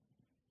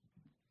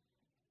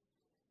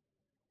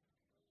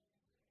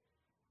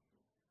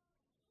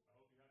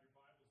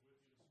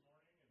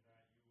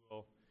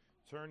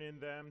turn in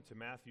them to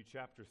Matthew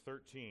chapter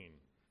 13.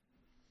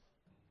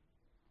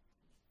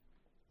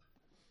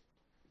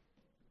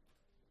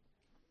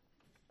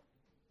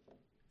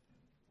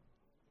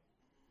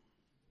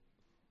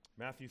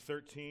 Matthew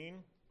 13,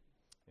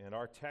 and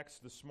our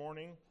text this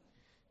morning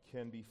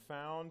can be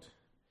found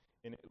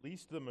in at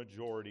least the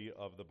majority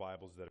of the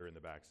Bibles that are in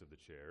the backs of the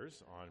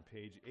chairs on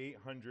page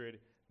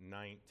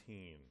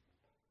 819.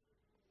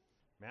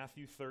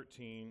 Matthew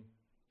 13,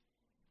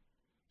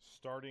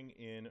 starting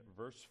in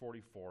verse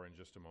 44 in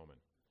just a moment.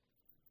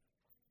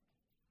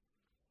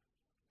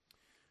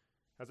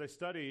 As I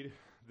studied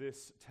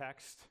this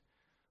text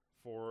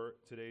for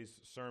today's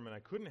sermon, I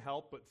couldn't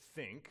help but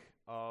think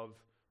of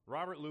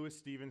Robert Louis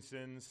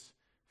Stevenson's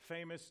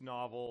famous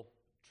novel,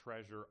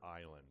 Treasure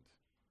Island.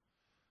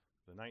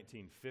 The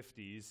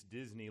 1950s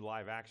Disney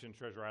live-action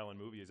Treasure Island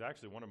movie is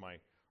actually one of my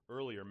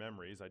earlier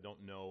memories. I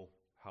don't know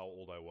how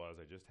old I was.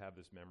 I just have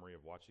this memory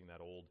of watching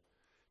that old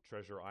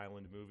Treasure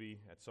Island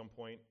movie at some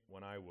point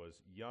when I was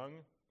young.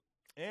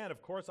 And,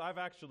 of course, I've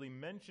actually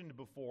mentioned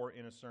before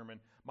in a sermon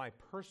my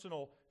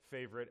personal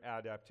favorite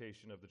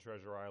adaptation of the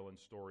Treasure Island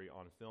story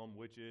on film,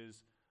 which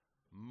is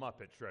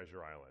Muppet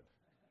Treasure Island.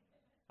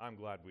 I'm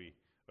glad we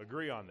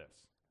agree on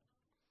this.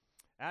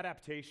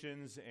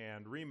 Adaptations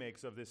and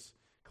remakes of this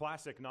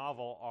classic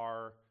novel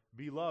are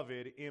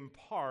beloved in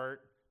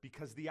part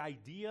because the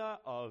idea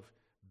of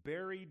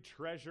buried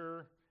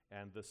treasure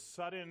and the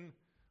sudden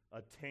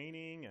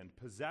attaining and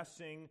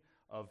possessing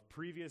of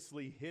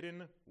previously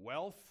hidden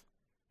wealth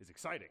is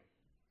exciting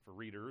for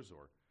readers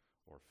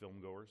or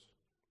filmgoers.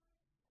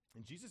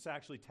 And Jesus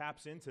actually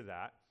taps into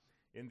that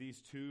in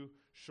these two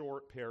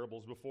short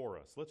parables before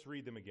us. Let's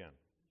read them again.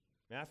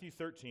 Matthew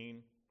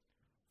 13,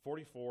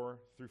 44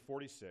 through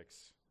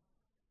 46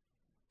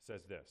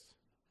 says this: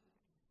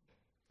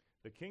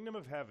 "The kingdom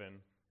of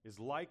heaven is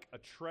like a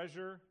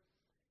treasure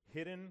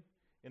hidden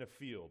in a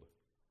field,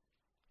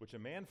 which a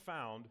man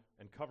found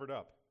and covered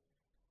up.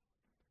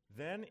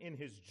 Then in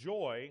his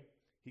joy,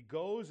 he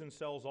goes and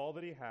sells all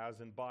that he has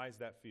and buys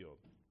that field.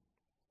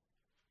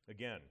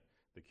 Again,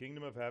 the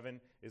kingdom of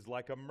heaven is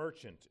like a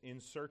merchant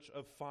in search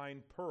of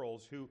fine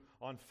pearls, who,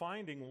 on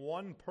finding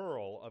one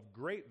pearl of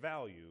great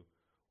value,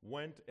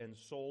 went and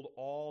sold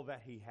all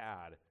that he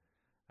had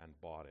and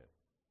bought it."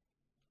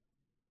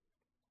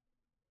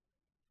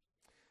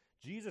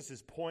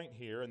 Jesus' point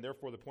here, and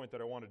therefore the point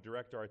that I want to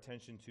direct our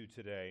attention to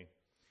today,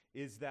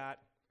 is that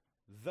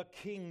the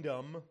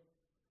kingdom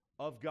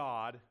of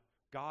God,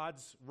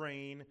 God's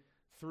reign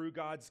through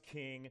God's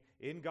king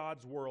in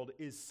God's world,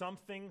 is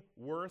something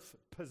worth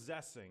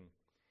possessing,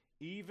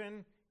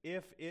 even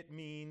if it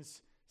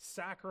means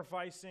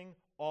sacrificing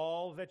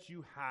all that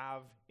you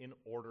have in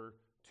order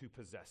to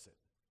possess it.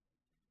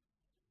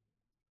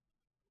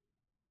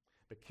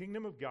 The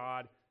kingdom of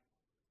God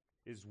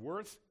is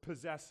worth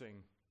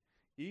possessing,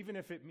 even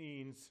if it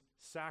means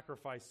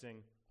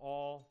sacrificing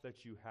all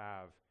that you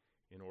have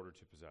in order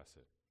to possess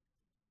it.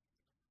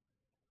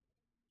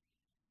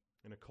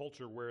 In a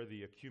culture where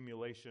the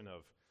accumulation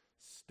of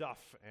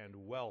stuff and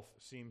wealth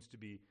seems to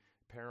be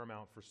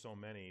paramount for so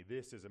many,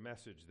 this is a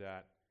message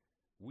that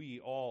we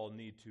all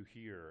need to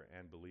hear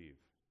and believe.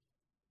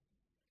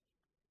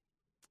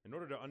 In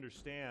order to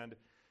understand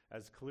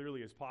as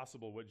clearly as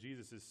possible what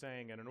Jesus is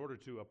saying, and in order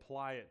to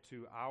apply it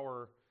to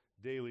our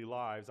daily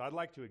lives, I'd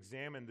like to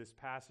examine this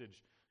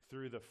passage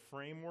through the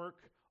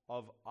framework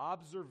of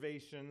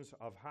observations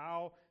of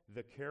how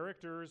the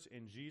characters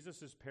in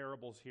Jesus'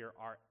 parables here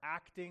are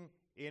acting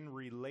in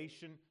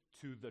relation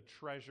to the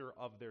treasure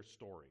of their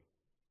story.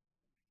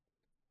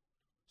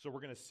 So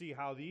we're going to see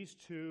how these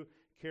two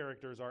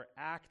characters are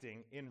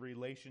acting in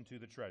relation to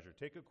the treasure.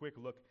 Take a quick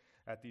look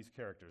at these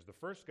characters. The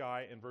first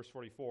guy in verse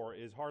 44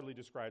 is hardly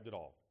described at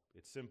all.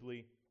 It's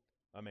simply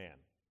a man.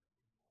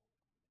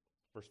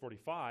 Verse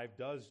 45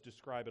 does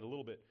describe it a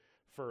little bit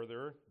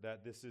further,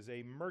 that this is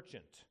a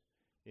merchant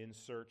in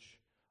search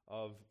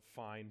of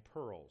fine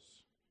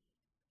pearls.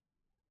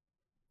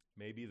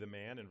 Maybe the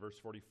man in verse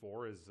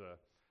 44 is a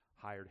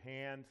hired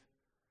hand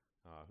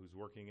who's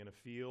working in a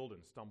field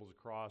and stumbles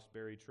across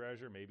buried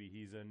treasure. Maybe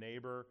he's a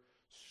neighbor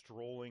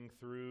strolling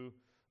through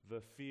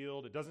the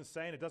field. It doesn't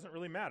say, and it doesn't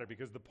really matter,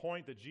 because the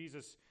point that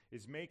Jesus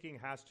is making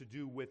has to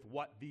do with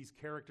what these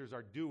characters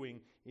are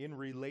doing in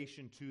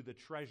relation to the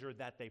treasure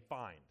that they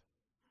find.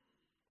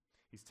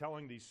 He's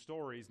telling these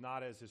stories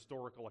not as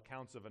historical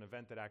accounts of an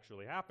event that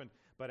actually happened,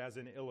 but as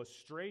an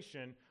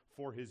illustration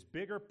for his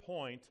bigger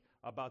point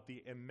about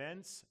the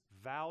immense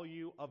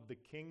value of the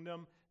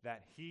kingdom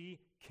that he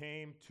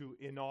came to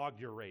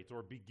inaugurate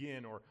or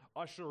begin or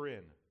usher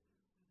in.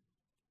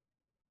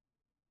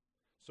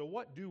 So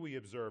what do we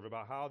observe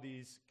about how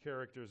these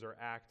characters are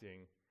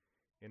acting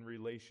in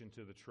relation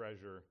to the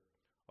treasure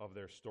of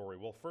their story?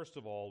 Well, first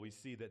of all, we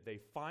see that they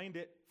find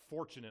it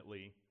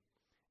fortunately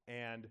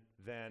and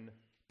then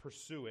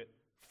pursue it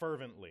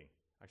fervently.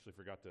 Actually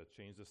forgot to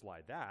change the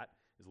slide. That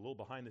is a little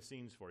behind the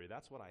scenes for you.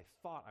 That's what I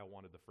thought I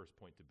wanted the first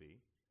point to be,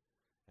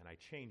 and I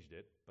changed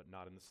it, but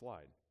not in the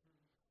slide.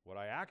 What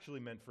I actually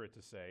meant for it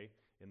to say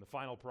in the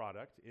final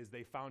product is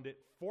they found it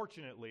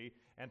fortunately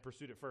and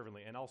pursued it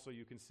fervently. And also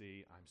you can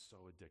see I'm so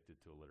addicted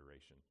to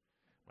alliteration.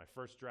 My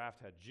first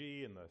draft had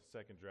G and the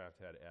second draft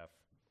had F.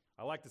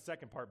 I like the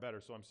second part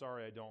better, so I'm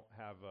sorry I don't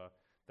have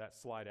that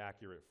slide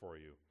accurate for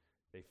you.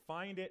 They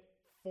find it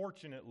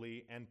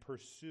fortunately and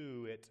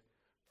pursue it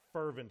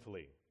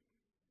fervently.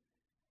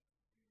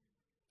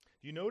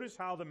 Do you notice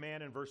how the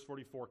man in verse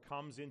 44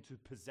 comes into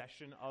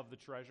possession of the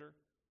treasure?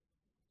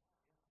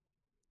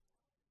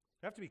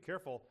 You have to be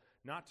careful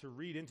not to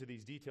read into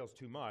these details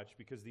too much,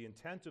 because the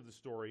intent of the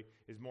story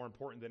is more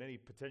important than any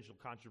potential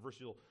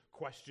controversial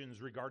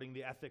questions regarding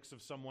the ethics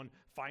of someone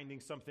finding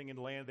something in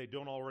land they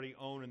don't already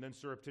own and then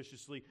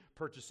surreptitiously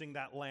purchasing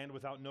that land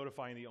without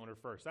notifying the owner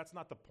first. That's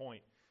not the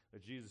point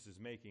that Jesus is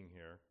making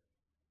here.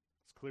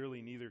 It's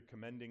clearly neither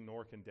commending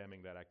nor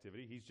condemning that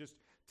activity. He's just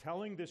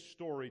telling this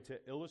story to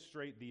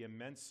illustrate the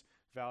immense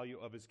value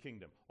of his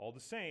kingdom. All the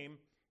same,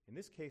 in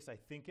this case, I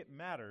think it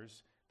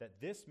matters that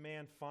this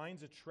man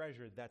finds a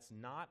treasure that's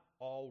not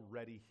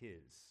already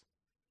his.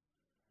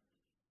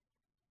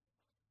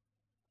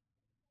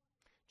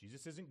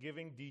 Jesus isn't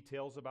giving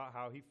details about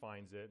how he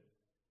finds it.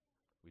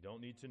 We don't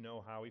need to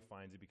know how he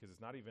finds it because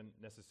it's not even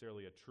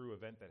necessarily a true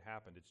event that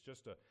happened. It's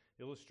just an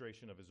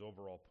illustration of his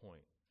overall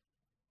point.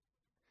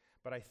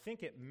 But I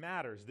think it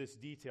matters, this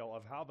detail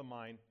of how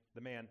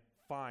the man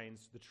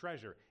finds the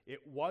treasure.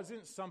 It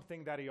wasn't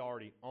something that he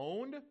already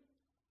owned,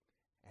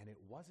 and it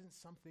wasn't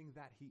something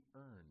that he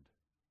earned.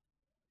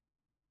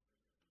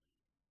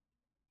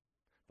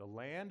 The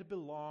land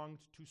belonged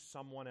to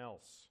someone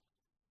else,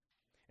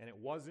 and it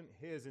wasn't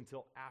his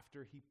until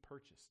after he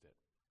purchased it.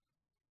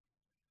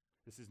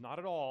 This is not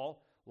at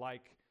all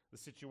like the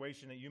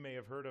situation that you may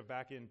have heard of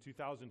back in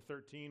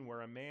 2013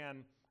 where a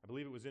man, I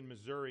believe it was in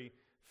Missouri,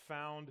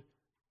 found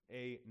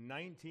a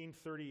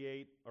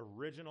 1938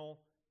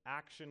 original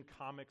Action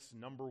Comics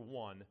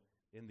 #1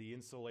 in the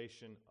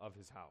insulation of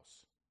his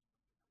house.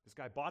 This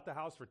guy bought the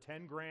house for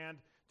 $10,000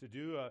 to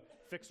do a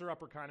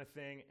fixer-upper kind of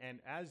thing, and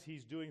as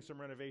he's doing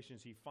some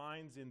renovations, he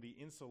finds in the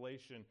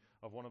insulation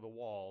of one of the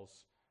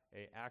walls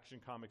a Action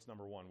Comics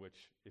 #1,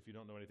 which, if you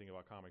don't know anything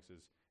about comics,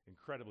 is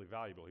incredibly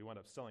valuable. He wound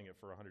up selling it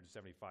for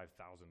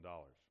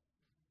 $175,000.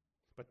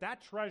 But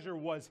that treasure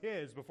was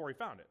his before he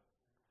found it.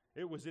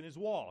 It was in his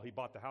wall. He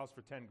bought the house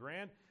for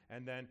 $10,000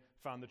 and then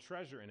found the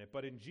treasure in it.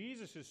 But in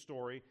Jesus'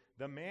 story,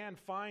 the man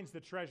finds the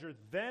treasure,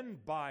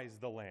 then buys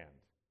the land.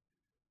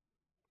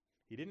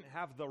 He didn't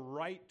have the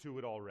right to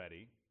it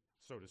already,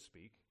 so to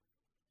speak.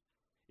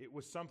 It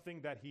was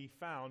something that he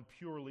found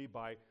purely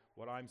by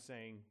what I'm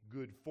saying,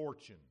 good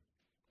fortune.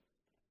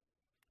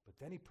 But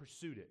then he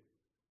pursued it.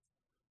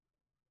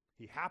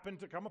 He happened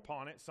to come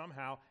upon it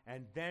somehow,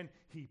 and then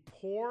he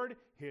poured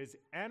his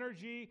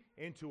energy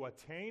into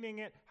attaining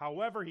it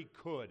however he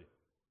could,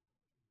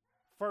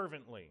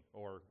 fervently,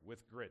 or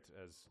with grit,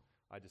 as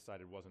I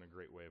decided wasn't a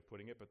great way of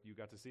putting it, but you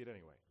got to see it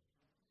anyway.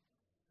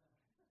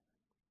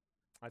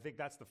 I think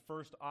that's the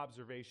first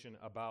observation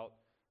about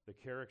the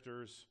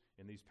characters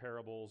in these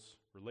parables'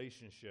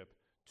 relationship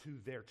to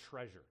their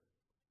treasure.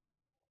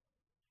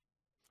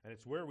 And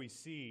it's where we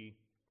see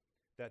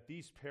that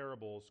these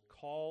parables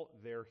call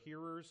their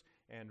hearers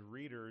and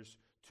readers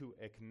to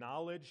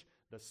acknowledge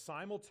the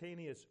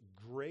simultaneous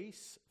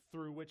grace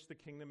through which the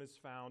kingdom is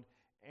found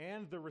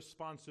and the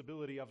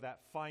responsibility of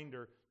that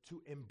finder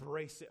to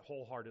embrace it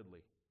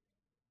wholeheartedly.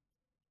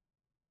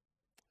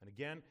 And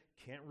again,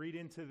 can't read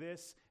into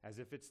this as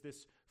if it's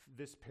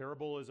this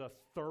parable is a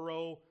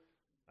thorough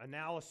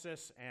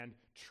analysis and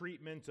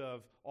treatment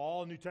of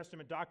all New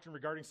Testament doctrine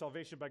regarding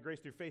salvation by grace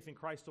through faith in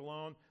Christ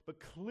alone. But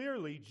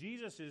clearly,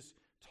 Jesus is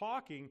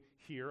talking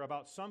here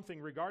about something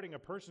regarding a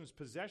person's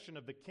possession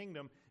of the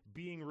kingdom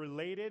being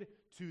related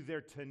to their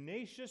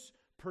tenacious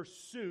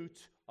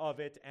pursuit of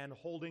it and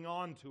holding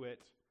on to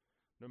it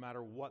no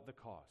matter what the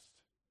cost.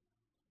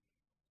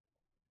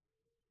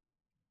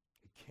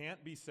 It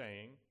can't be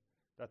saying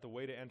that the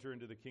way to enter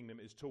into the kingdom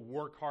is to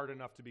work hard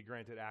enough to be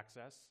granted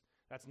access.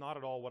 That's not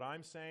at all what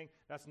I'm saying.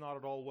 That's not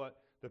at all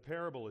what the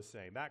parable is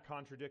saying. That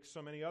contradicts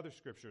so many other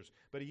scriptures.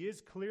 But he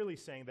is clearly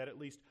saying that at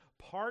least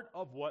part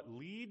of what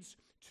leads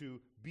to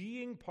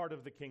being part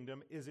of the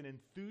kingdom is an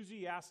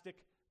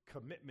enthusiastic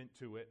commitment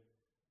to it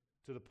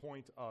to the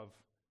point of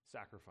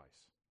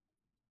sacrifice.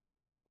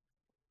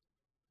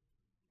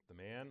 The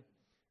man,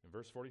 in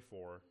verse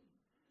 44,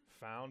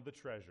 found the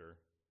treasure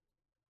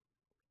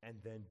and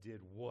then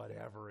did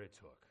whatever it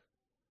took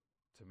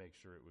to make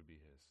sure it would be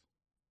his.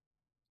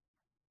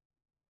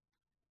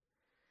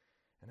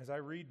 And as I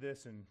read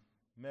this and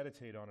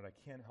meditate on it,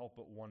 I can't help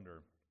but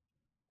wonder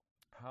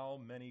how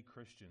many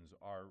Christians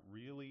are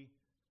really,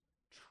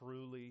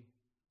 truly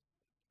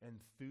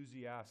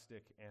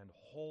enthusiastic and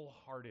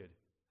wholehearted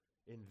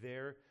in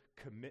their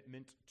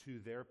commitment to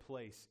their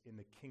place in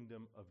the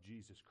kingdom of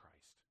Jesus Christ.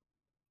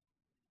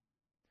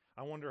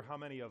 I wonder how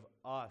many of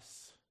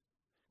us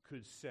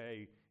could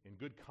say in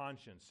good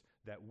conscience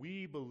that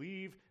we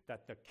believe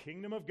that the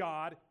kingdom of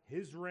God,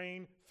 his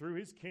reign through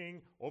his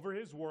king over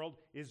his world,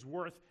 is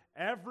worth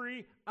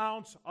every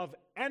ounce of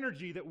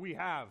energy that we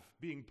have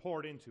being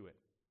poured into it.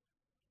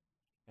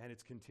 and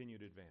its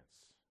continued advance.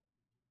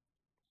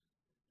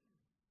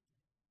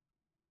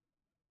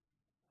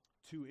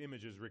 Two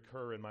images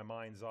recur in my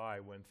mind's eye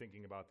when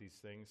thinking about these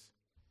things.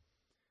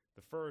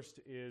 The first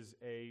is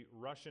a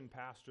Russian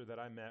pastor that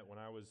I met when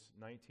I was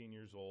 19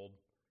 years old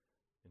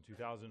in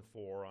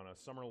 2004 on a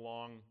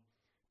summer-long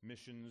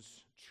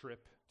missions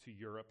trip to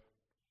Europe.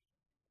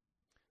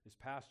 This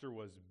pastor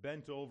was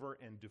bent over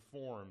and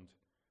deformed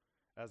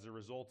as a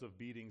result of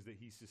beatings that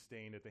he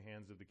sustained at the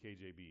hands of the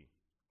KGB.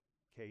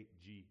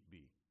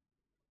 KGB.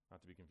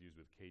 Not to be confused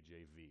with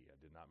KJV.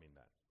 I did not mean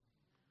that.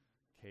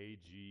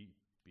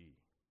 KGB.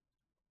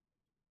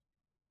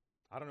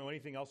 I don't know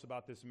anything else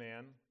about this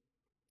man,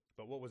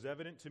 but what was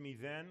evident to me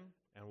then,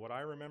 and what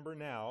I remember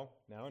now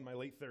in my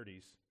late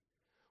 30s,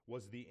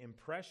 was the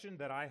impression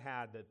that I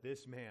had that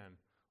this man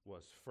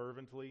was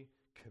fervently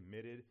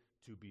committed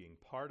to being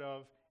part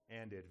of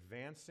and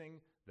advancing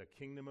the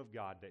kingdom of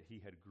God that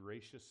he had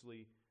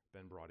graciously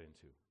been brought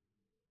into.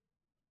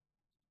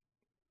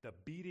 The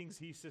beatings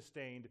he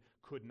sustained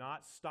could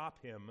not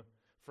stop him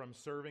from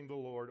serving the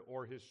Lord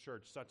or his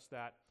church, such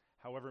that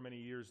however many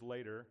years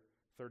later,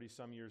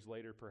 30-some years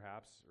later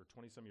perhaps, or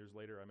 20-some years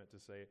later, I meant to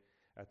say,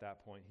 at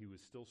that point, he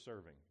was still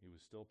serving. He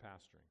was still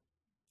pastoring.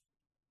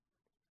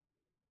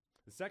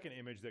 The second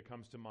image that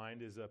comes to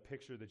mind is a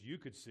picture that you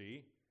could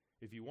see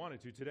if you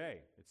wanted to today.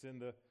 It's in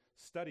the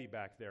study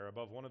back there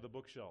above one of the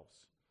bookshelves.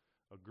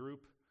 A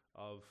group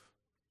of,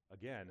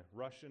 again,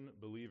 Russian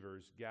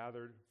believers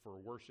gathered for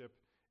worship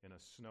in a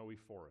snowy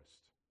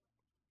forest.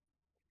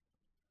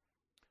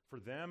 For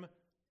them,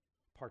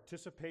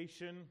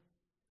 participation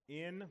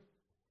in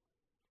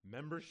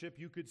membership,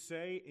 you could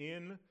say,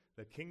 in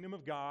the kingdom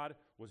of God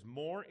was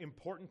more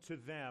important to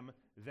them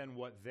than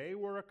what they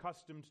were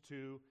accustomed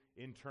to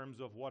in terms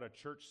of what a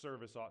church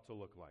service ought to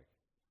look like.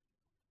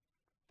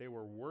 They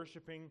were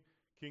worshiping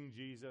King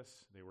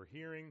Jesus. They were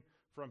hearing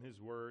from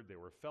his word. They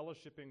were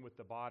fellowshipping with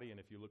the body. And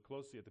if you look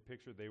closely at the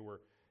picture, they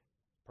were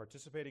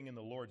participating in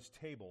the Lord's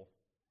table,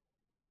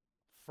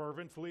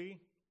 fervently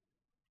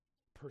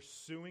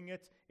pursuing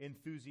it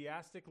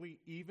enthusiastically,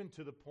 even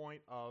to the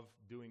point of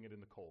doing it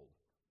in the cold,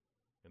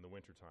 in the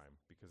wintertime,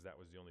 because that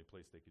was the only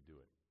place they could do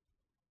it.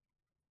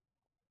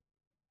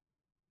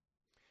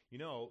 You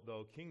know,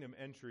 though, kingdom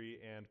entry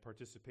and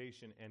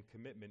participation and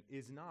commitment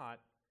is not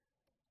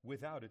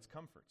without its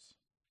comforts,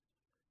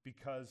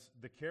 because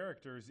the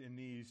characters in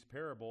these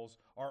parables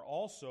are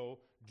also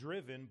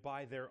driven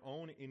by their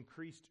own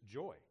increased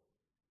joy.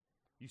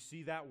 You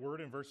see that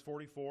word in verse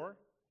 44,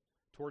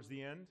 towards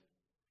the end?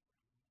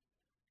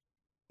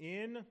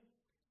 In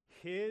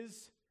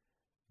his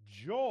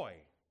joy,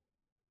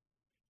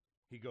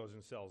 he goes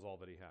and sells all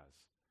that he has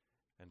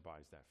and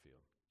buys that field.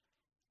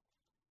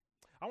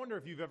 I wonder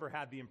if you've ever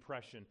had the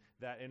impression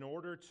that in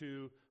order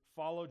to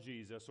follow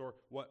Jesus, or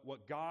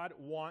what God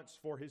wants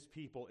for his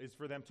people, is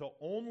for them to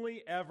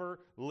only ever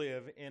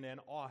live in an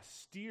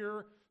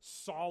austere,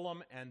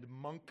 solemn, and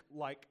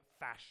monk-like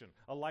fashion,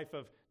 a life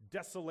of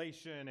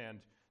desolation and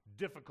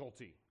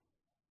difficulty.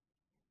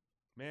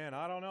 Man,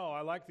 I don't know.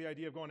 I like the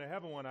idea of going to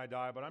heaven when I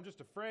die, but I'm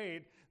just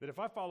afraid that if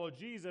I follow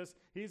Jesus,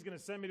 he's going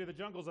to send me to the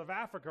jungles of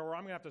Africa where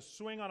I'm going to have to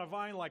swing on a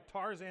vine like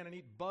Tarzan and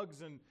eat bugs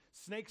and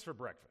snakes for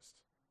breakfast.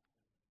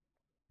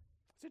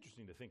 It's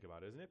interesting to think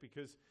about, isn't it?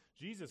 Because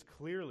Jesus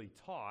clearly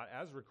taught,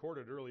 as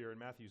recorded earlier in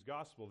Matthew's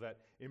gospel, that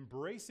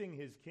embracing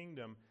his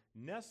kingdom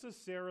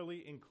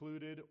necessarily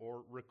included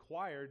or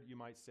required, you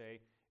might say,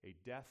 a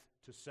death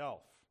to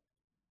self.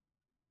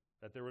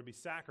 That there would be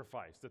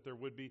sacrifice, that there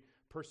would be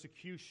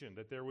persecution,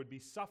 that there would be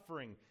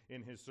suffering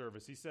in his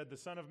service. He said the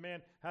Son of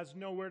Man has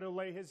nowhere to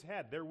lay his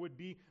head. There would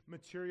be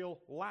material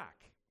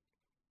lack.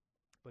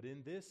 But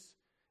in this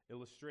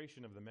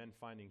illustration of the men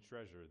finding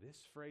treasure, this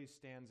phrase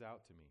stands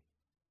out to me.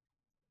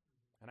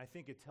 And I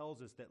think it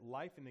tells us that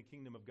life in the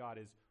kingdom of God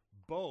is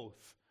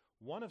both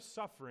one of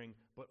suffering,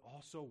 but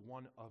also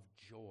one of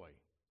joy.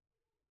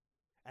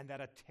 And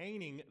that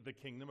attaining the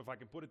kingdom, if I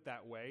can put it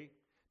that way,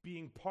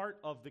 being part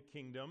of the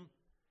kingdom,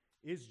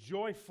 is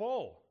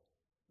joyful.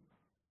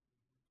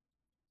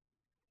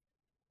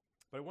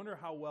 But I wonder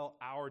how well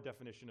our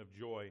definition of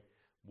joy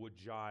would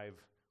jive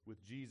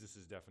with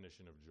Jesus'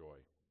 definition of joy.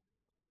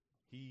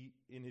 He,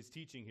 in his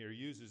teaching here,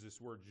 uses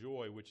this word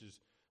joy, which is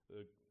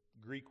the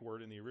Greek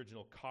word in the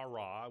original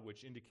kara,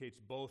 which indicates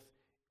both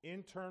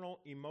internal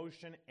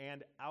emotion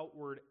and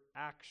outward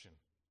action.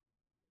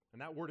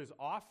 And that word is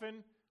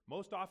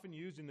most often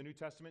used in the New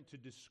Testament to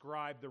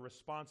describe the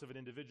response of an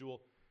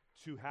individual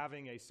to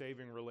having a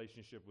saving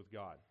relationship with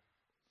God.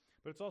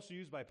 But it's also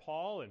used by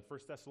Paul in 1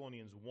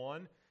 Thessalonians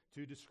 1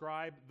 to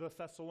describe the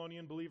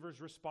Thessalonian believers'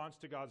 response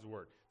to God's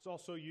word. It's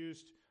also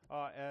used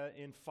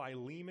in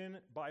Philemon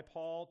by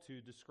Paul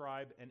to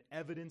describe an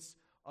evidence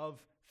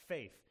of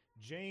faith.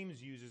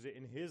 James uses it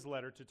in his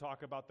letter to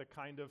talk about the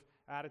kind of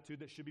attitude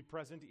that should be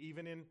present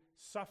even in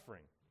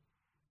suffering.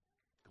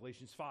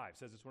 Galatians 5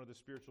 says it's one of the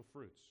spiritual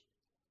fruits.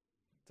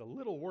 It's a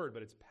little word,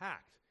 but it's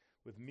packed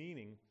with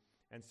meaning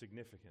and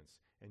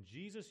significance. And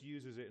Jesus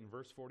uses it in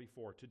verse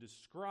 44 to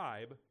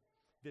describe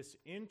this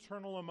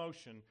internal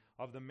emotion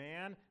of the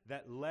man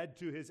that led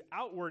to his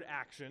outward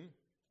action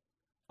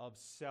of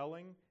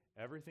selling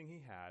everything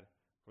he had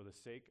for the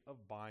sake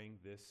of buying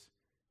this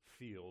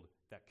field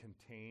that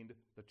contained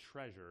the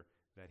treasure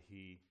that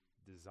he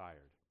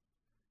desired.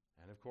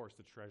 And of course,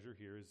 the treasure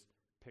here is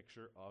a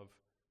picture of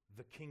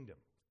the kingdom.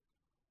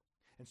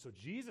 And so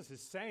Jesus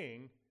is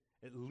saying,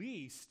 at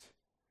least,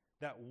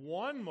 that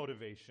one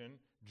motivation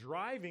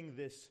driving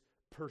this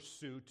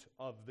pursuit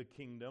of the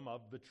kingdom,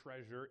 of the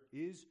treasure,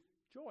 is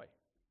joy.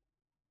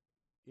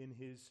 In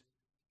his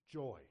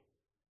joy,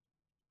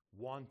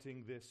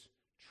 wanting this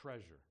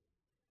treasure,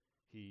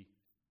 he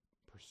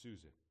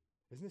pursues it.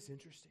 Isn't this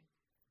interesting?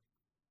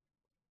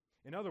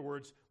 In other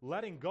words,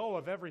 letting go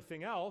of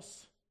everything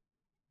else,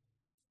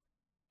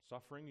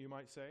 suffering, you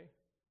might say,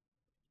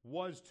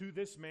 was to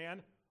this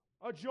man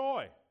a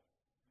joy.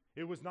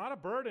 It was not a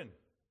burden,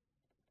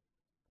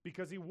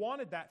 because he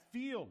wanted that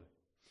field.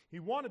 He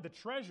wanted the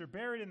treasure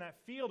buried in that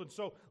field, and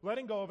so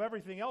letting go of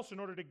everything else in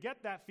order to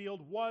get that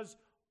field was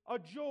a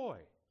joy.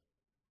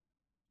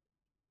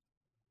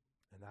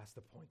 And that's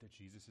the point that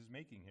Jesus is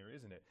making here,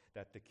 isn't it?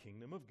 That the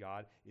kingdom of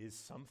God is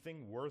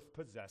something worth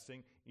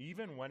possessing,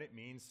 even when it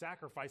means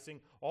sacrificing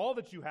all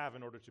that you have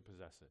in order to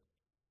possess it.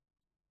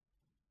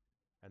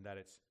 And that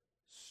it's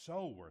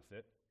so worth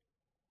it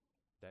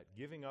that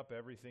giving up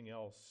everything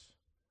else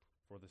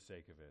for the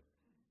sake of it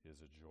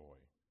is a joy.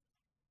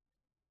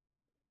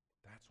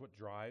 That's what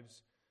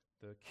drives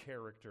the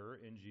character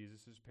in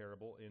Jesus'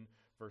 parable in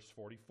verse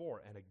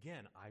 44. And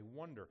again, I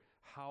wonder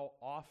how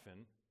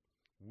often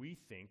we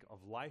think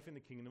of life in the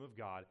kingdom of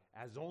God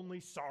as only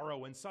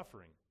sorrow and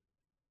suffering.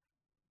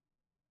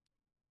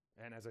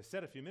 And as I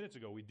said a few minutes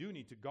ago, we do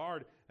need to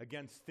guard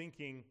against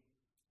thinking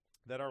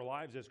that our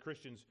lives as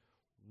Christians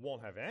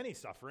won't have any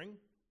suffering.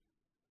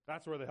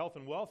 That's where the health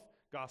and wealth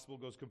gospel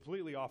goes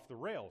completely off the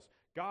rails.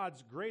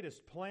 God's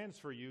greatest plans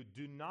for you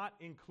do not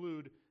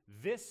include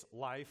this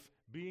life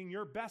being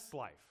your best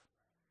life.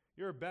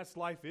 Your best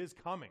life is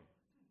coming.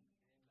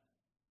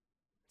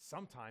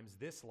 Sometimes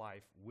this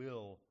life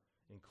will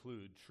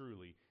include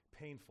truly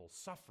painful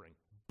suffering.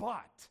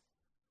 But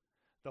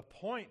the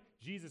point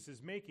Jesus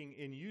is making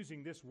in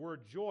using this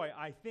word joy,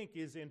 I think,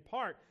 is in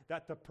part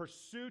that the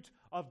pursuit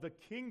of the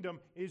kingdom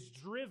is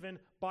driven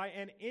by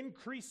an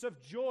increase of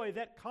joy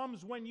that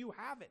comes when you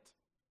have it.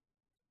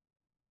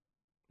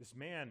 This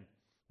man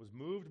was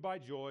moved by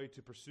joy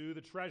to pursue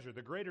the treasure,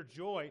 the greater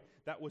joy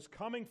that was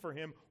coming for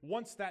him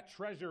once that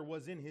treasure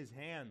was in his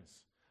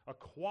hands. A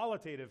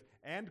qualitative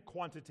and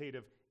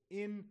quantitative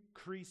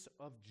increase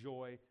of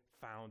joy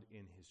found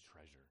in his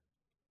treasure.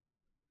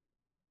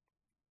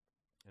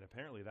 And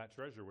apparently that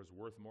treasure was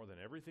worth more than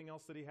everything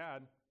else that he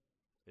had,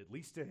 at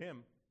least to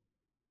him.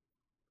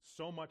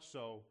 So much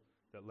so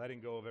that letting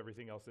go of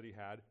everything else that he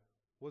had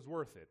was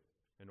worth it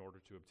in order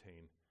to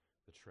obtain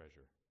the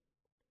treasure.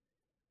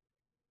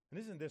 And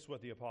isn't this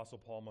what the Apostle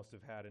Paul must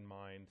have had in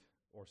mind,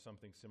 or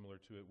something similar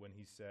to it, when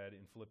he said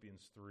in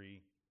Philippians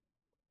 3,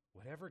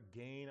 "Whatever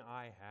gain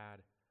I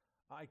had,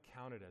 I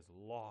counted as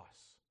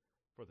loss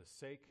for the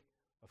sake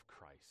of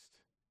Christ.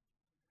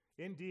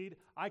 Indeed,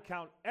 I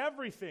count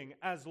everything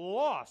as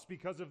loss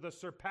because of the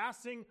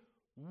surpassing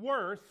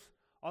worth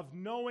of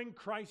knowing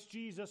Christ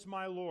Jesus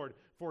my Lord.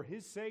 For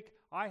his sake,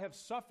 I have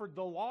suffered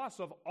the loss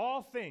of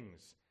all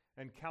things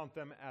and count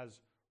them as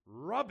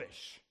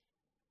rubbish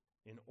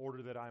in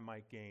order that I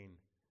might gain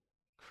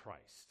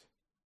Christ."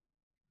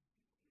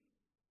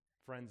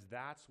 Friends,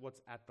 that's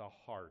what's at the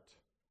heart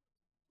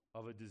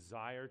of a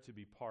desire to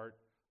be part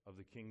of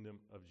the kingdom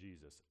of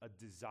Jesus, a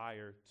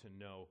desire to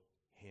know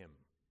him.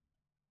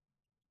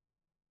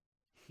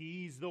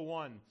 He's the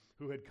one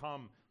who had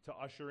come to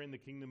usher in the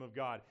kingdom of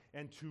God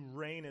and to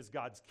reign as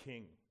God's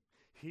king.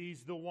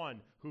 He's the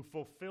one who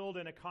fulfilled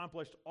and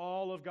accomplished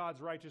all of God's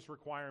righteous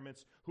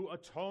requirements, who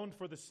atoned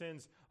for the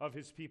sins of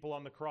his people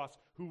on the cross,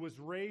 who was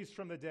raised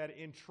from the dead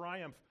in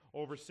triumph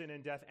over sin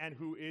and death, and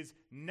who is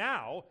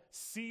now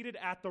seated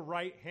at the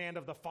right hand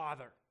of the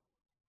Father.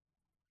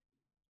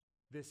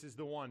 This is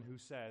the one who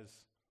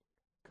says,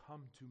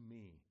 "Come to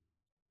me."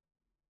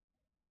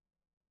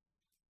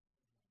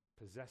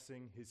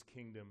 Possessing his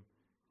kingdom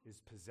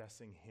is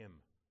possessing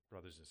him,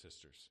 brothers and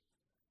sisters.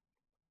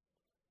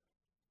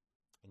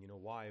 And you know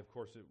why? Of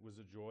course, it was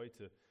a joy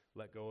to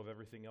let go of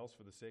everything else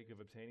for the sake of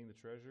obtaining the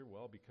treasure.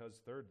 Well, because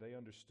third, they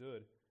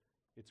understood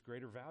its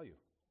greater value.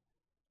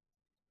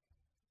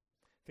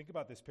 Think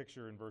about this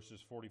picture in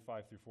verses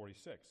 45 through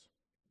 46.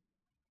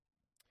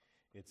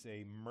 It's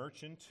a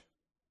merchant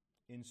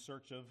in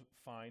search of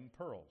fine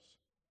pearls.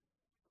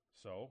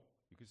 So,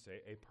 you could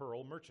say a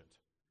pearl merchant.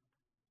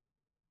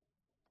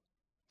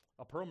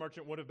 A pearl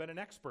merchant would have been an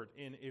expert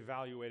in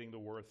evaluating the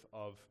worth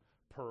of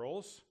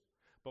pearls,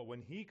 but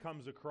when he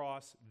comes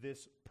across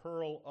this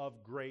pearl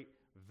of great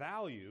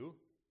value,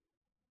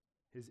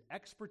 his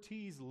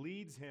expertise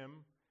leads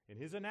him in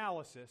his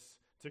analysis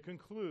to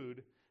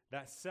conclude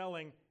that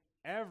selling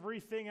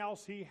everything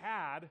else he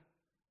had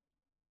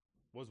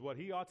was what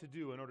he ought to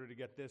do in order to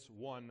get this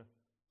one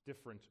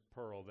different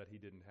pearl that he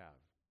didn't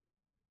have.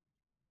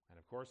 And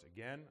of course,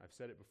 again, I've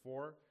said it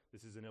before,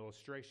 This is an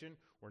illustration.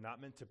 We're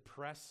not meant to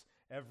press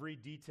every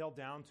detail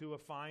down to a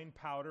fine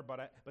powder,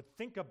 but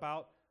think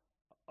about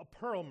a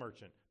pearl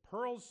merchant.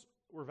 Pearls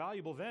were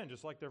valuable then,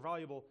 just like they're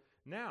valuable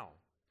now.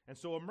 And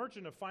so a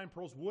merchant of fine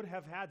pearls would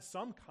have had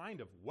some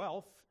kind of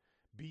wealth,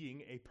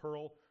 being a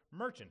pearl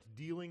merchant,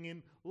 dealing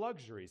in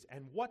luxuries.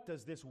 And what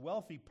does this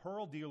wealthy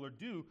pearl dealer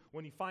do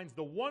when he finds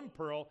the one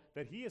pearl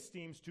that he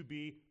esteems to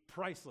be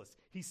priceless?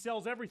 He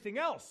sells everything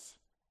else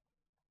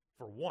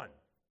for one.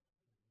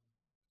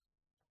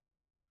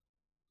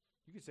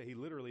 You could say he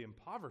literally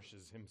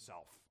impoverishes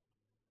himself,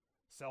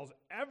 sells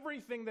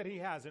everything that he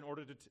has in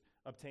order to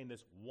obtain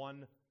this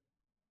one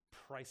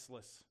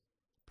priceless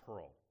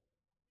pearl.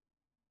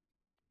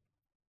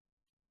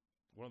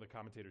 One of the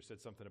commentators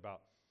said something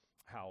about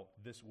how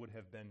this would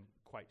have been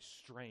quite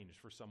strange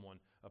for someone,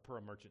 a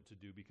pearl merchant, to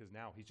do, because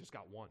now he's just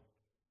got one.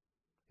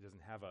 He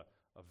doesn't have a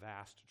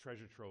vast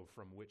treasure trove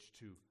from which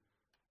to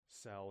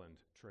sell and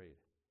trade.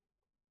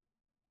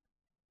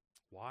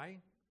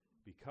 Why?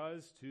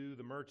 Because to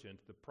the merchant,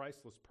 the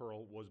priceless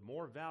pearl was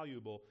more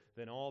valuable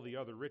than all the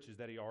other riches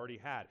that he already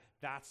had.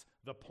 That's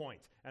the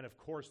point. And of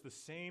course, the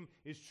same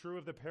is true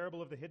of the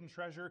parable of the hidden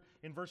treasure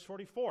in verse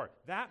 44.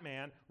 That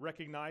man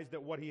recognized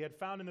that what he had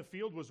found in the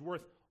field was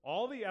worth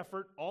all the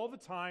effort, all the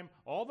time,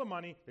 all the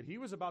money that he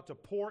was about to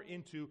pour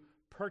into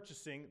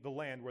purchasing the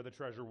land where the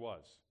treasure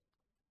was.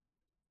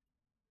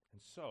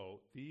 And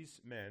so,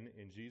 these men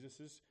in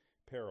Jesus'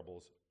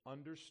 parables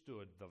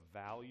understood the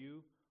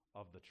value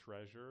of the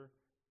treasure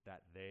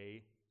that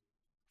they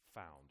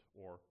found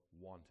or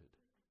wanted.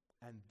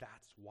 And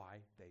that's why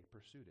they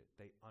pursued it.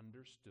 They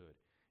understood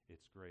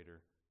its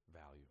greater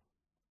value.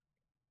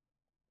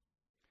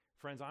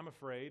 Friends, I'm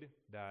afraid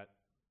that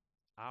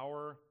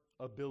our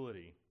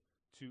ability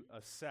to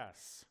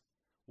assess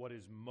what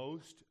is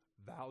most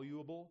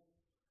valuable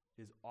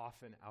is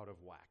often out of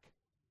whack.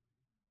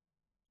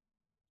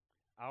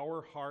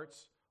 Our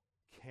hearts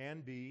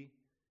can be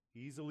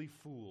easily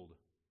fooled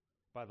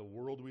by the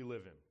world we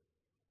live in,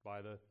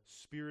 by the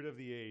spirit of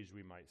the age,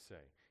 we might say,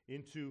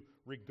 into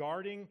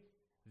regarding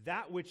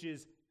that which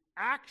is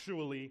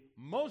actually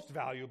most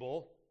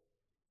valuable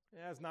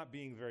as not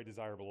being very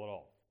desirable at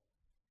all.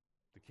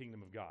 The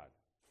kingdom of God,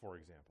 for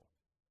example.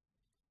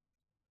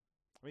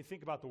 I mean,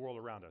 think about the world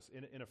around us.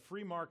 In a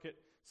free market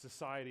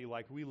society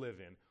like we live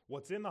in,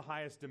 what's in the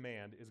highest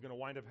demand is going to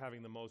wind up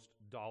having the most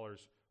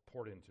dollars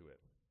poured into it.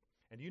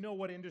 And you know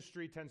what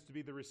industry tends to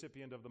be the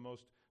recipient of the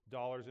most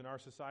dollars in our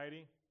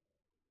society?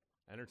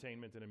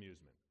 Entertainment and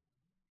amusement.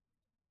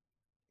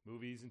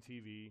 Movies and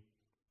TV,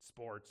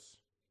 sports,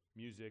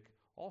 music,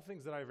 all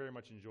things that I very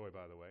much enjoy,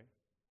 by the way.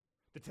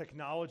 The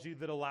technology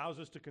that allows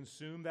us to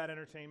consume that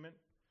entertainment.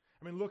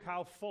 I mean, look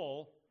how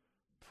full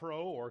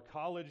pro or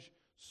college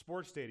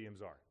sports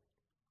stadiums are.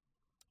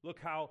 Look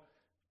how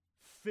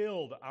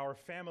filled our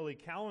family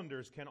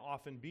calendars can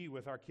often be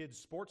with our kids'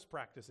 sports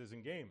practices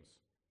and games.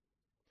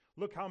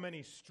 Look how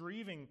many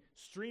streaming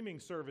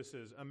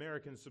services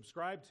Americans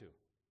subscribe to.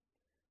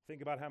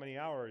 Think about how many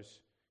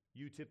hours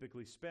you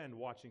typically spend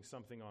watching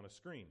something on a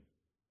screen.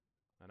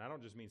 And I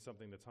don't just mean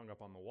something that's hung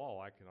up on the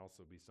wall. I can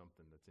also be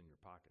something that's in your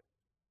pocket.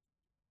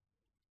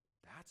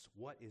 That's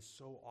what is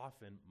so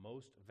often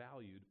most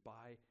valued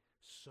by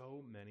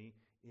so many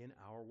in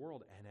our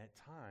world, and at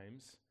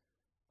times,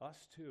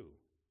 us too.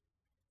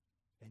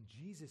 And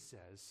Jesus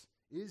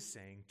is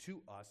saying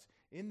to us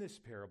in this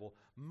parable,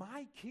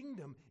 my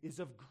kingdom is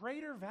of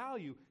greater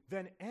value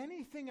than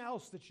anything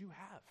else that you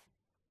have.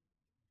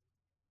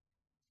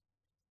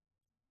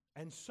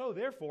 And so,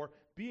 therefore,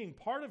 being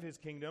part of his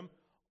kingdom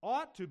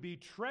ought to be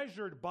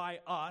treasured by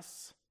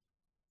us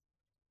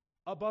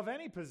above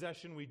any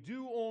possession we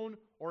do own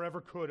or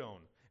ever could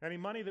own. Any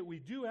money that we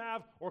do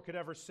have or could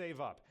ever save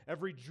up.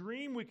 Every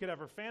dream we could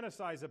ever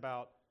fantasize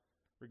about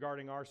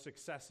regarding our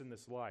success in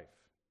this life.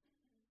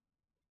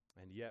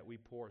 And yet we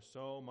pour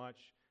so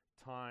much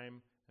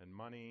time and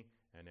money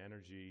and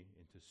energy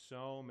into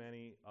so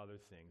many other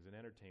things, and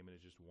entertainment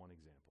is just one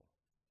example.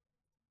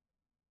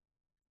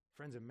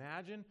 Friends,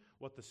 imagine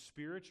what the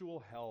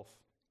spiritual health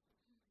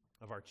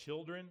of our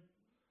children,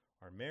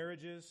 our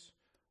marriages,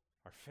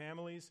 our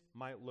families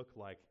might look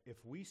like if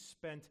we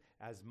spent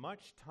as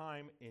much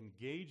time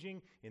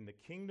engaging in the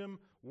kingdom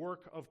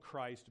work of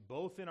Christ,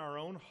 both in our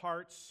own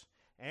hearts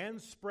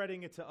and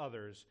spreading it to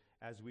others,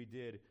 as we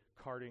did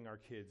carting our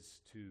kids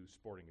to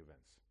sporting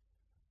events.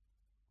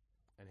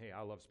 And hey,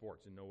 I love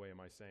sports. In no way am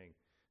I saying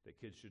that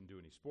kids shouldn't do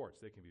any sports.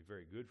 They can be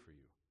very good for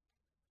you.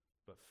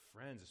 But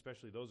friends,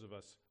 especially those of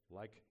us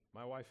like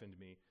my wife and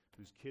me,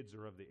 whose kids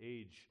are of the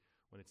age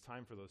when it's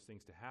time for those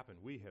things to happen,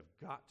 we have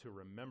got to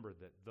remember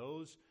that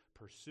those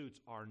pursuits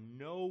are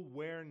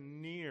nowhere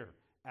near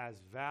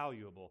as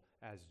valuable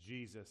as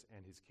Jesus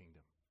and his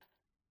kingdom.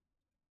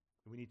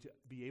 We need to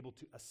be able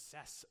to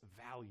assess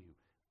value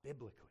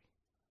biblically.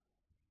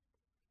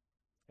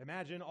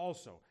 Imagine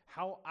also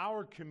how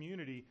our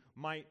community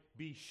might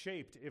be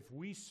shaped if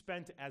we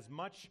spent as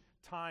much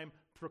time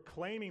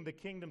proclaiming the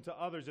kingdom to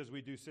others as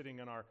we do sitting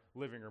in our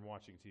living room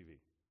watching TV.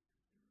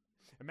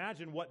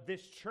 Imagine what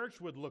this church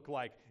would look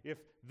like if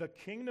the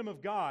kingdom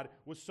of God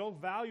was so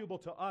valuable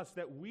to us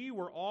that we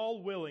were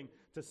all willing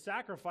to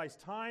sacrifice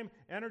time,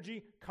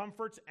 energy,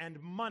 comforts, and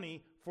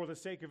money for the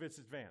sake of its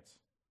advance.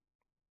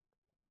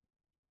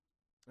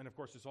 And of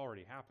course, this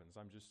already happens.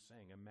 I'm just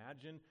saying,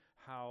 imagine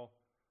how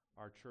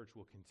our church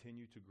will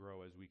continue to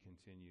grow as we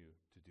continue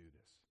to do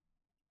this.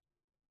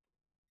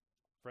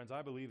 Friends,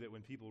 I believe that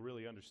when people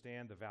really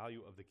understand the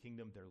value of the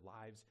kingdom, their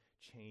lives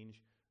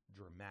change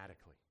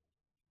dramatically.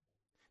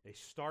 They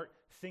start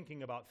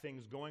thinking about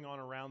things going on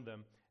around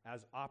them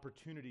as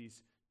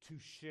opportunities to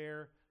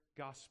share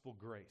gospel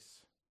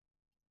grace.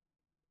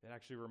 That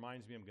actually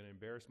reminds me, I'm going to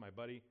embarrass my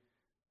buddy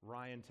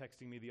Ryan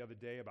texting me the other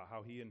day about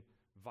how he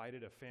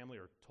invited a family,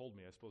 or told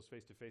me, I suppose,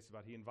 face-to-face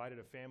about he invited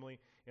a family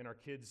in our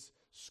kids'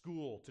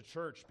 school to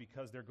church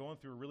because they're going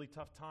through a really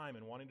tough time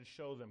and wanting to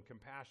show them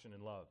compassion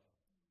and love.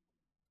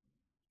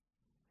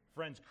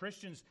 Friends,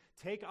 Christians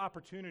take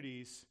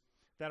opportunities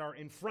that are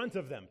in front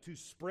of them to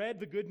spread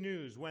the good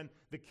news when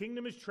the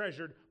kingdom is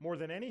treasured more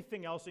than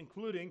anything else,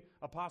 including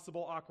a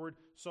possible awkward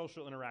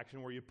social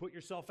interaction where you put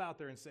yourself out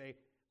there and say,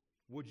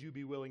 would you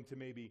be willing to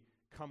maybe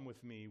come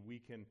with me? We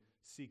can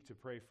seek to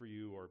pray for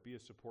you or be a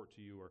support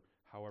to you, or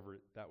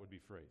however that would be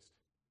phrased.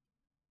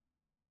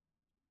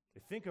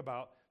 They think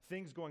about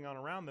things going on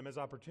around them as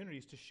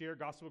opportunities to share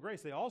gospel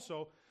grace. They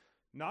also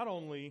not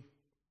only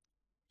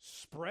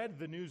spread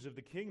the news of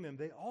the kingdom,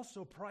 they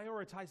also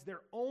prioritize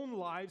their own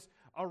lives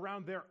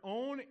around their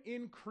own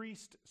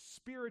increased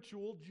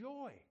spiritual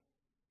joy,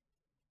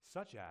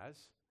 such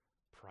as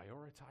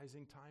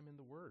prioritizing time in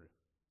the Word,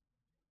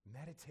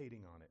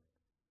 meditating on it,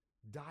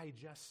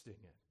 digesting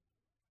it,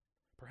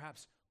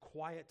 perhaps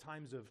quiet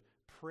times of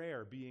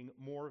prayer being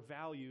more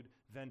valued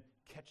than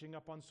catching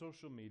up on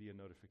social media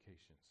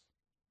notifications,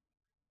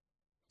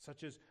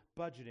 such as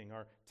budgeting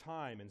our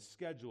time and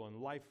schedule and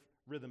life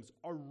rhythms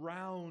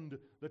around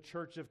the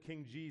church of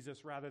King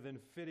Jesus rather than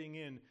fitting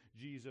in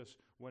Jesus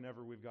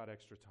whenever we've got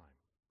extra time.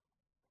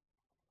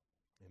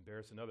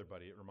 Embarrass another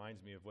buddy. It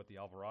reminds me of what the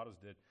Alvarados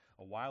did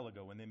a while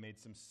ago when they made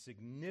some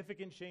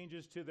significant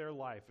changes to their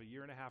life a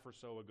year and a half or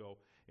so ago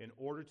in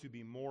order to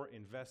be more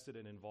invested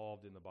and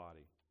involved in the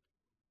body.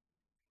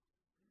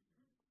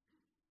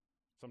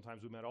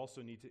 Sometimes we might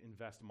also need to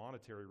invest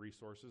monetary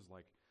resources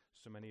like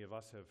so many of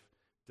us have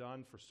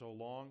done for so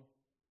long.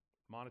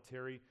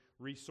 Monetary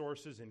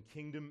resources and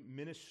kingdom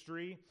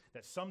ministry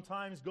that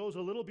sometimes goes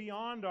a little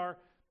beyond our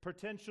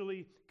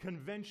potentially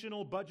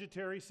conventional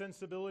budgetary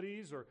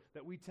sensibilities, or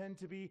that we tend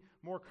to be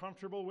more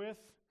comfortable with,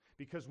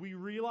 because we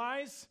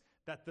realize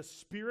that the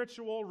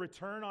spiritual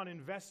return on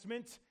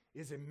investment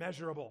is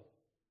immeasurable.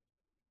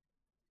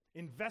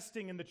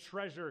 Investing in the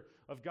treasure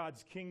of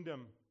God's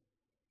kingdom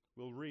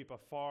will reap a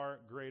far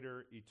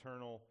greater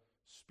eternal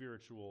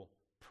spiritual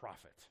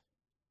profit.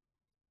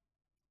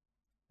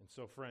 And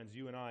so, friends,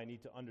 you and I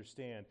need to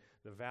understand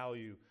the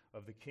value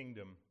of the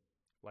kingdom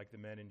like the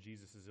men in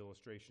Jesus'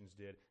 illustrations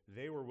did.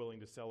 They were willing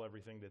to sell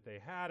everything that they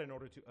had in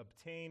order to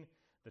obtain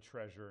the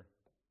treasure.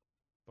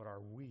 But are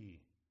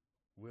we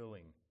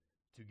willing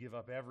to give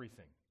up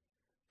everything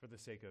for the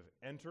sake of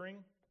entering,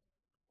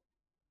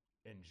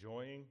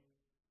 enjoying,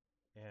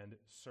 and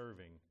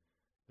serving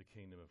the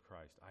kingdom of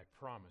Christ? I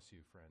promise you,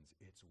 friends,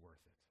 it's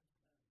worth it.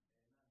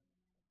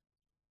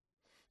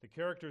 The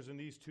characters in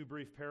these two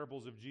brief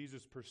parables of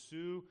Jesus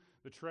pursue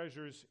the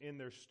treasures in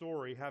their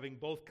story, having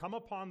both come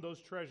upon those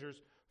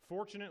treasures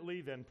fortunately,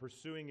 then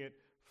pursuing it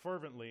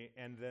fervently,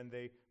 and then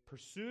they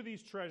pursue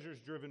these treasures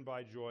driven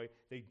by joy.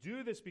 They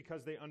do this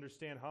because they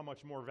understand how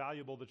much more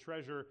valuable the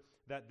treasure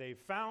that they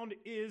found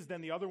is than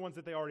the other ones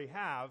that they already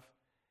have.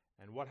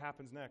 And what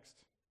happens next?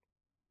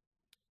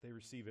 They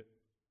receive it.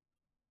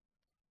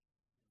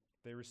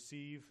 They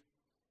receive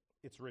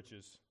its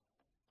riches.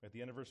 At the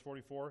end of verse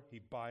 44, he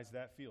buys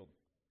that field.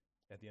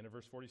 At the end of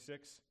verse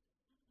 46,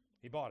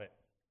 he bought it.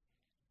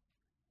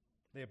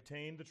 They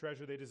obtained the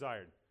treasure they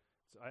desired.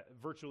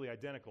 It's virtually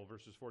identical,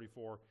 verses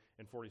 44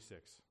 and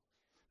 46.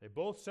 They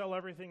both sell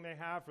everything they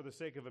have for the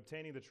sake of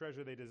obtaining the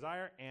treasure they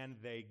desire, and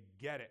they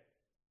get it.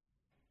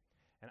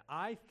 And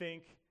I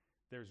think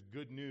there's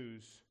good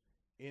news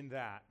in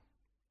that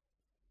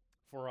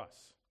for us.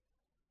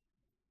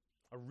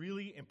 A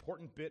really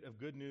important bit of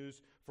good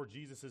news for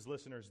Jesus'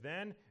 listeners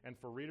then and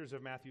for readers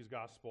of Matthew's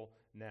gospel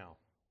now.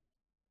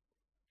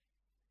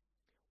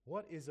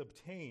 What is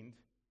obtained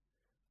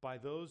by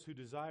those who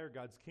desire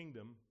God's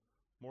kingdom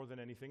more than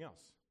anything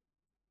else?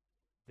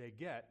 They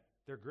get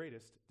their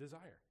greatest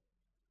desire.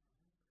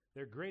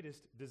 Their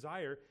greatest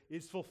desire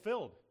is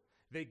fulfilled.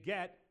 They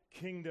get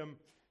kingdom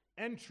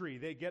entry.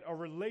 They get a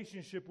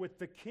relationship with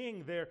the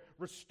King. They're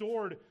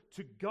restored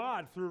to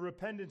God through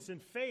repentance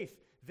and faith.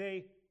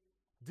 They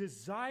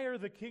desire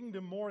the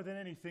kingdom more than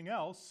anything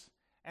else,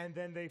 and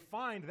then they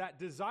find that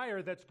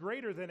desire that's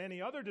greater than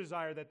any other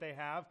desire that they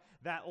have,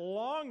 that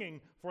longing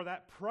for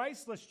that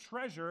priceless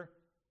treasure,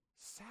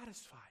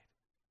 satisfied.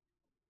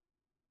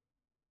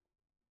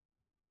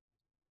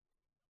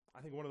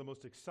 I think one of the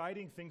most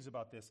exciting things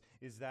about this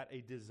is that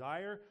a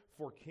desire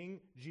for King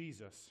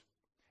Jesus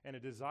and a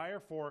desire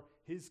for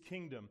his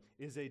kingdom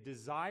is a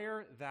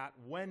desire that,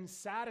 when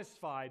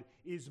satisfied,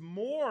 is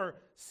more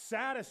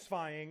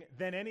satisfying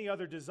than any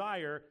other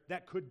desire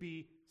that could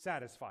be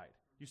satisfied.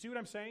 You see what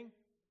I'm saying?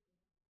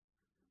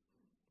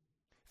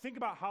 Think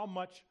about how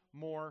much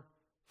more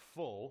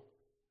full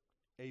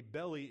a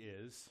belly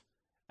is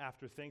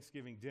after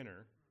Thanksgiving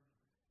dinner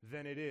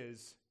than it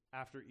is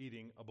after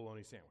eating a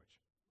bologna sandwich.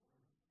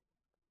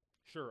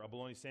 Sure, a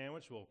bologna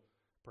sandwich will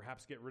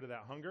perhaps get rid of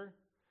that hunger,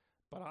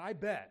 but I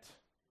bet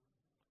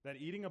that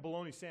eating a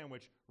bologna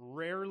sandwich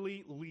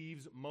rarely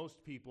leaves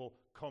most people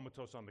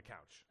comatose on the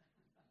couch.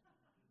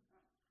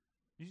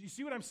 You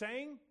see what I'm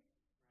saying?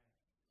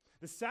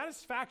 The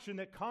satisfaction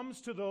that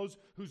comes to those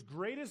whose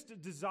greatest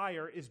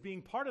desire is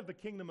being part of the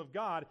kingdom of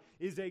God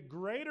is a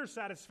greater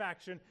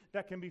satisfaction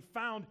that can be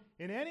found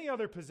in any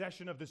other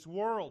possession of this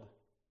world.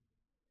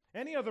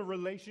 Any other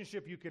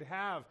relationship you could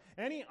have,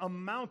 any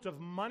amount of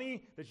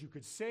money that you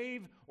could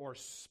save or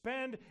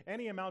spend,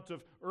 any amount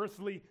of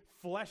earthly,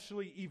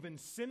 fleshly, even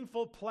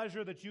sinful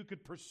pleasure that you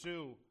could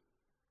pursue.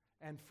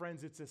 And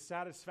friends, it's a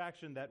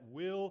satisfaction that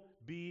will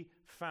be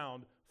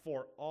found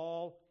for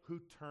all who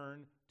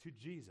turn to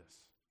Jesus.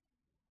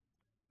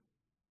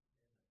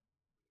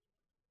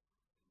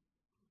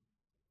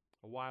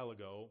 A while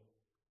ago,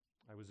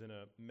 I was in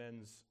a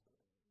men's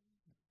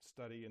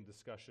study and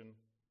discussion,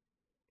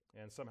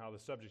 and somehow the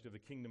subject of the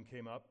kingdom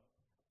came up.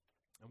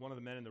 And one of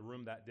the men in the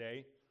room that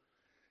day,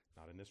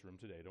 not in this room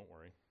today, don't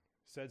worry,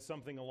 said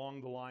something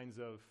along the lines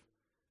of,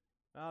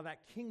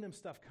 that kingdom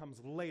stuff comes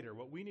later.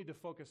 What we need to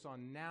focus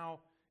on now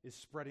is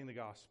spreading the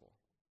gospel.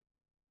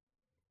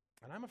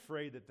 And I'm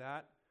afraid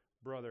that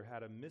brother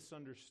had a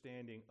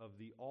misunderstanding of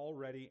the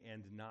already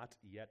and not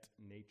yet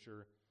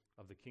nature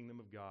of the kingdom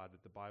of God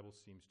that the Bible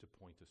seems to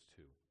point us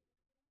to.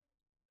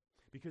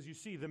 Because you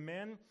see, the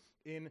men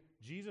in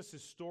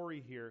Jesus'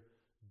 story here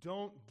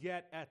don't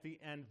get at the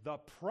end the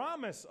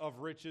promise of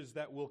riches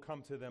that will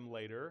come to them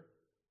later.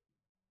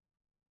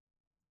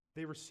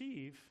 They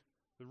receive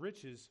the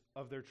riches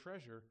of their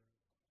treasure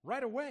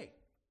right away.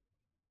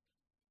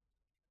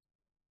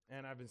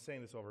 And I've been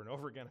saying this over and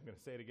over again. I'm going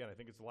to say it again. I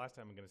think it's the last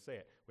time I'm going to say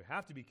it. We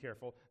have to be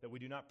careful that we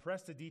do not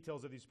press the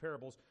details of these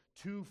parables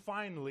too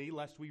finely,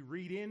 lest we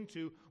read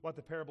into what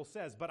the parable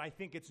says. But I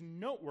think it's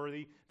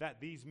noteworthy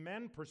that these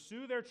men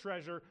pursue their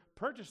treasure,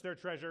 purchase their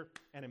treasure,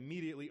 and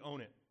immediately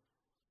own it.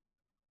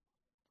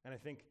 And I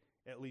think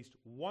at least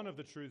one of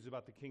the truths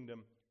about the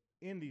kingdom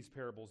in these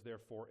parables,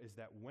 therefore, is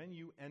that when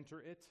you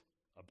enter it,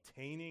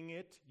 obtaining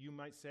it, you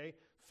might say,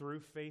 through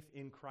faith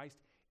in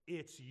Christ,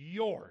 it's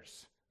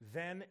yours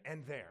then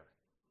and there.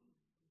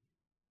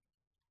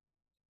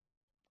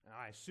 Now,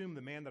 I assume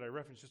the man that I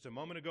referenced just a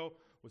moment ago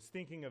was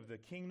thinking of the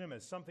kingdom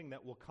as something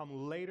that will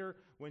come later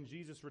when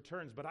Jesus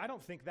returns, but I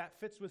don't think that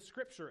fits with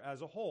Scripture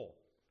as a whole,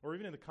 or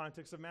even in the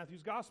context of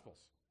Matthew's Gospels.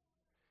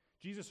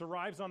 Jesus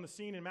arrives on the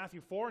scene in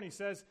Matthew 4, and he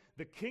says,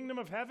 the kingdom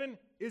of heaven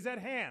is at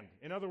hand.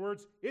 In other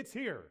words, it's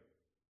here.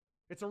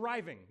 It's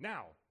arriving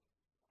now.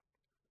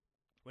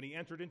 When he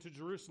entered into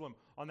Jerusalem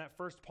on that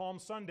first Palm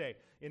Sunday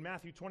in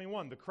Matthew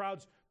 21, the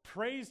crowds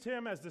praised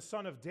him as the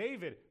son of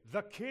David,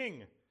 the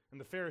king. And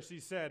the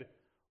Pharisees said,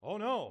 oh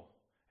no.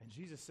 And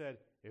Jesus said,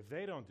 if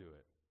they don't do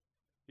it,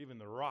 even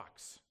the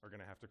rocks are going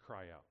to have to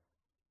cry out.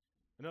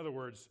 In other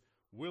words,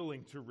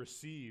 willing to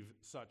receive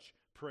such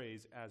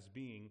praise as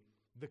being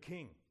the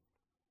king.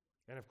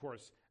 And of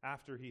course,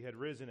 after he had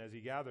risen, as he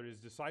gathered his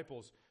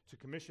disciples to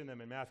commission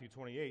them in Matthew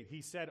 28,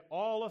 he said,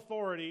 all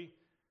authority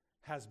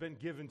has been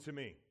given to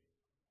me.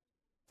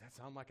 Does that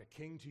sound like a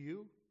king to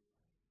you?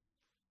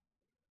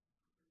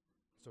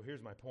 So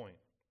here's my point.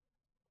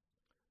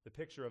 The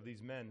picture of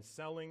these men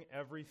selling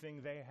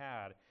everything they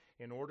had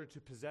in order to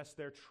possess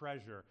their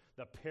treasure,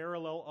 the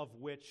parallel of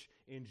which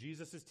in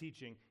Jesus'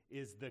 teaching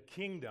is the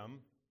kingdom,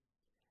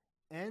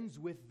 ends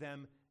with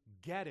them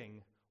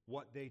getting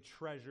what they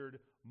treasured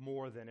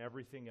more than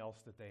everything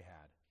else that they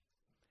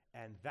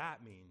had. And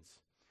that means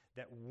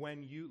that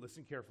when you,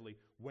 listen carefully,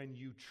 when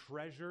you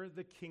treasure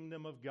the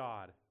kingdom of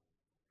God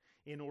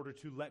in order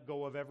to let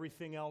go of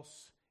everything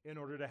else in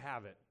order to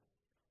have it,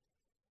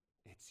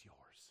 it's yours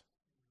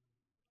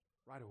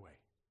right away.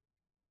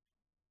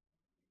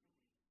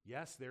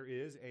 Yes, there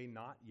is a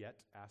not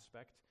yet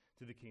aspect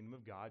to the kingdom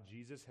of God.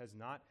 Jesus has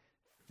not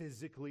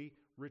physically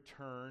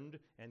returned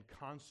and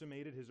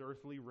consummated his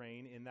earthly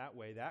reign in that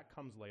way. That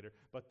comes later.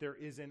 But there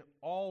is an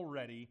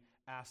already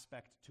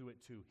aspect to it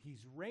too.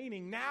 He's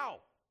reigning now.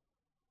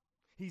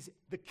 He's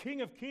the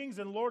King of kings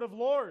and Lord of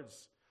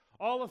lords.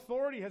 All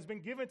authority has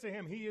been given to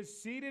him. He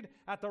is seated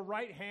at the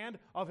right hand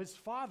of his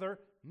Father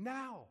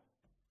now.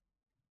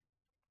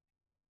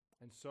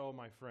 And so,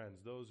 my friends,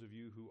 those of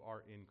you who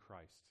are in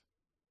Christ,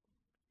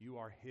 you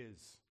are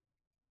his,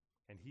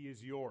 and he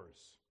is yours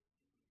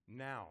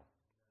now.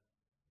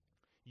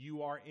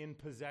 You are in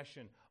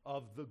possession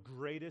of the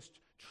greatest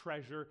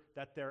treasure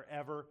that there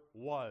ever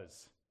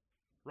was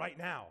right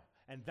now.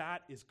 And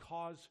that is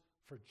cause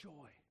for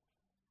joy.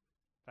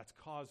 That's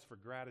cause for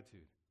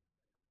gratitude.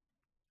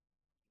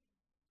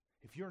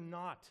 If you're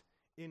not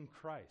in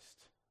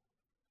Christ,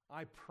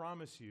 I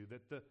promise you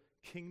that the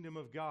kingdom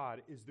of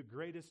God is the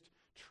greatest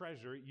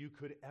treasure you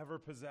could ever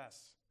possess.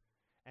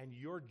 And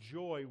your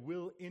joy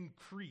will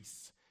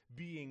increase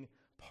being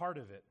part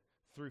of it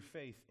through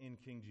faith in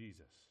King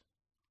Jesus.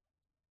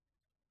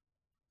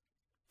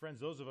 Friends,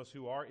 those of us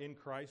who are in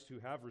Christ, who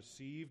have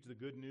received the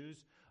good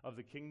news of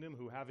the kingdom,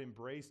 who have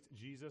embraced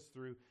Jesus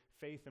through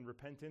faith and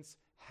repentance,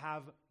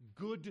 have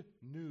good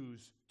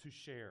news to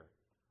share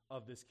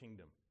of this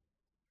kingdom.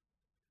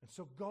 And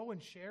so go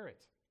and share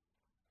it.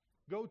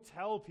 Go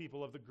tell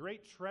people of the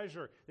great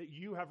treasure that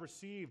you have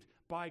received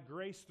by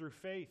grace through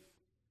faith.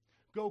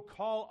 Go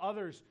call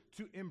others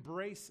to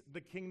embrace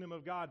the kingdom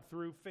of God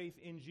through faith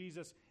in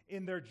Jesus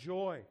in their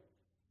joy.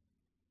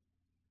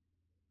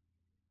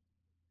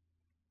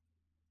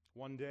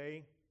 One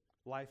day,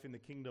 life in the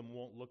kingdom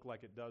won't look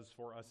like it does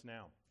for us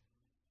now.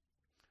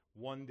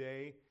 One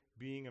day,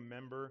 being a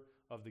member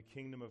of the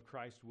kingdom of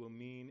Christ will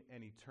mean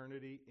an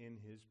eternity in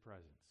His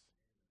presence.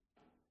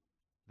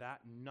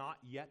 That not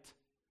yet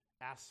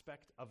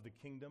aspect of the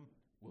kingdom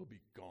will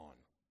be gone.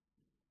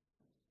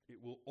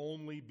 It will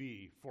only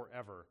be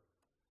forever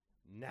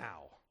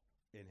now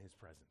in His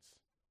presence.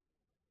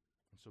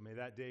 And so may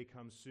that day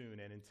come soon.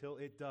 And until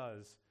it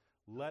does,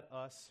 let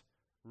us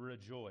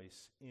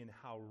rejoice in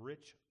how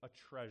rich a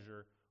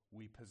treasure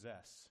we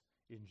possess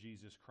in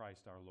Jesus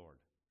Christ our Lord.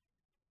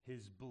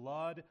 His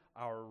blood,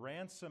 our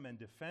ransom and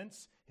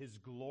defense. His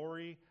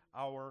glory,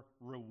 our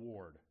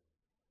reward.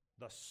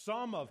 The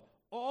sum of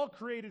all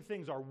created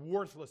things are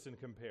worthless in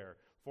compare,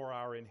 for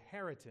our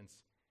inheritance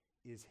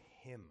is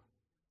Him,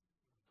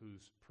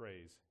 whose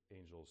praise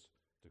angels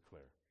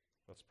declare.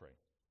 Let's pray.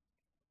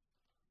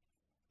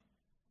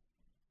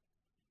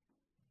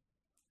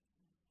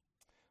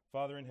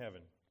 Father in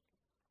heaven,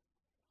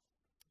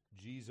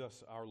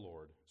 Jesus our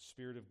Lord,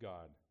 Spirit of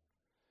God,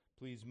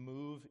 please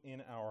move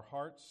in our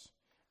hearts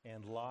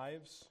and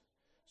lives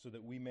so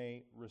that we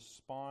may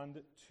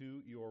respond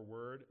to your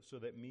word, so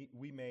that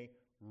we may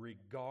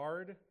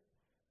regard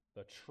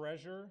the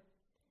treasure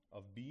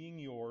of being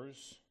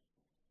yours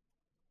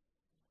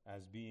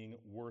as being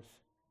worth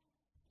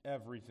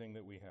everything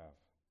that we have.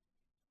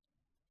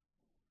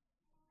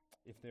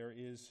 If there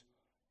is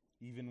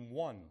even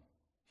one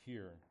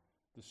here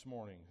this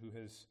morning who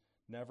has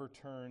never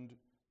turned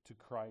to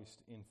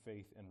Christ in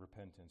faith and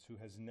repentance, who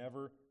has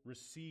never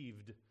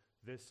received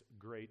this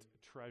great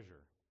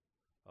treasure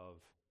of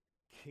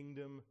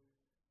kingdom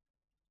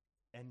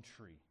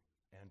entry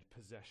and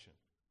possession,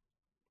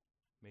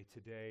 may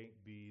today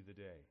be the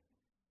day.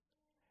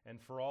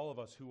 And for all of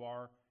us who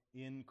are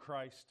in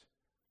Christ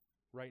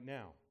right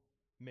now,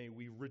 may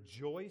we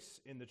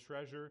rejoice in the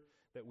treasure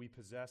that we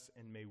possess,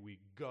 and may we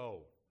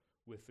go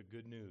with the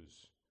good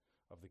news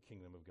of the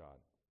kingdom of God.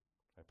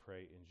 I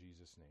pray in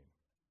Jesus' name.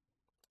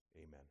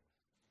 Amen.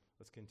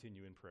 Let's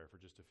continue in prayer for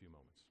just a few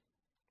moments.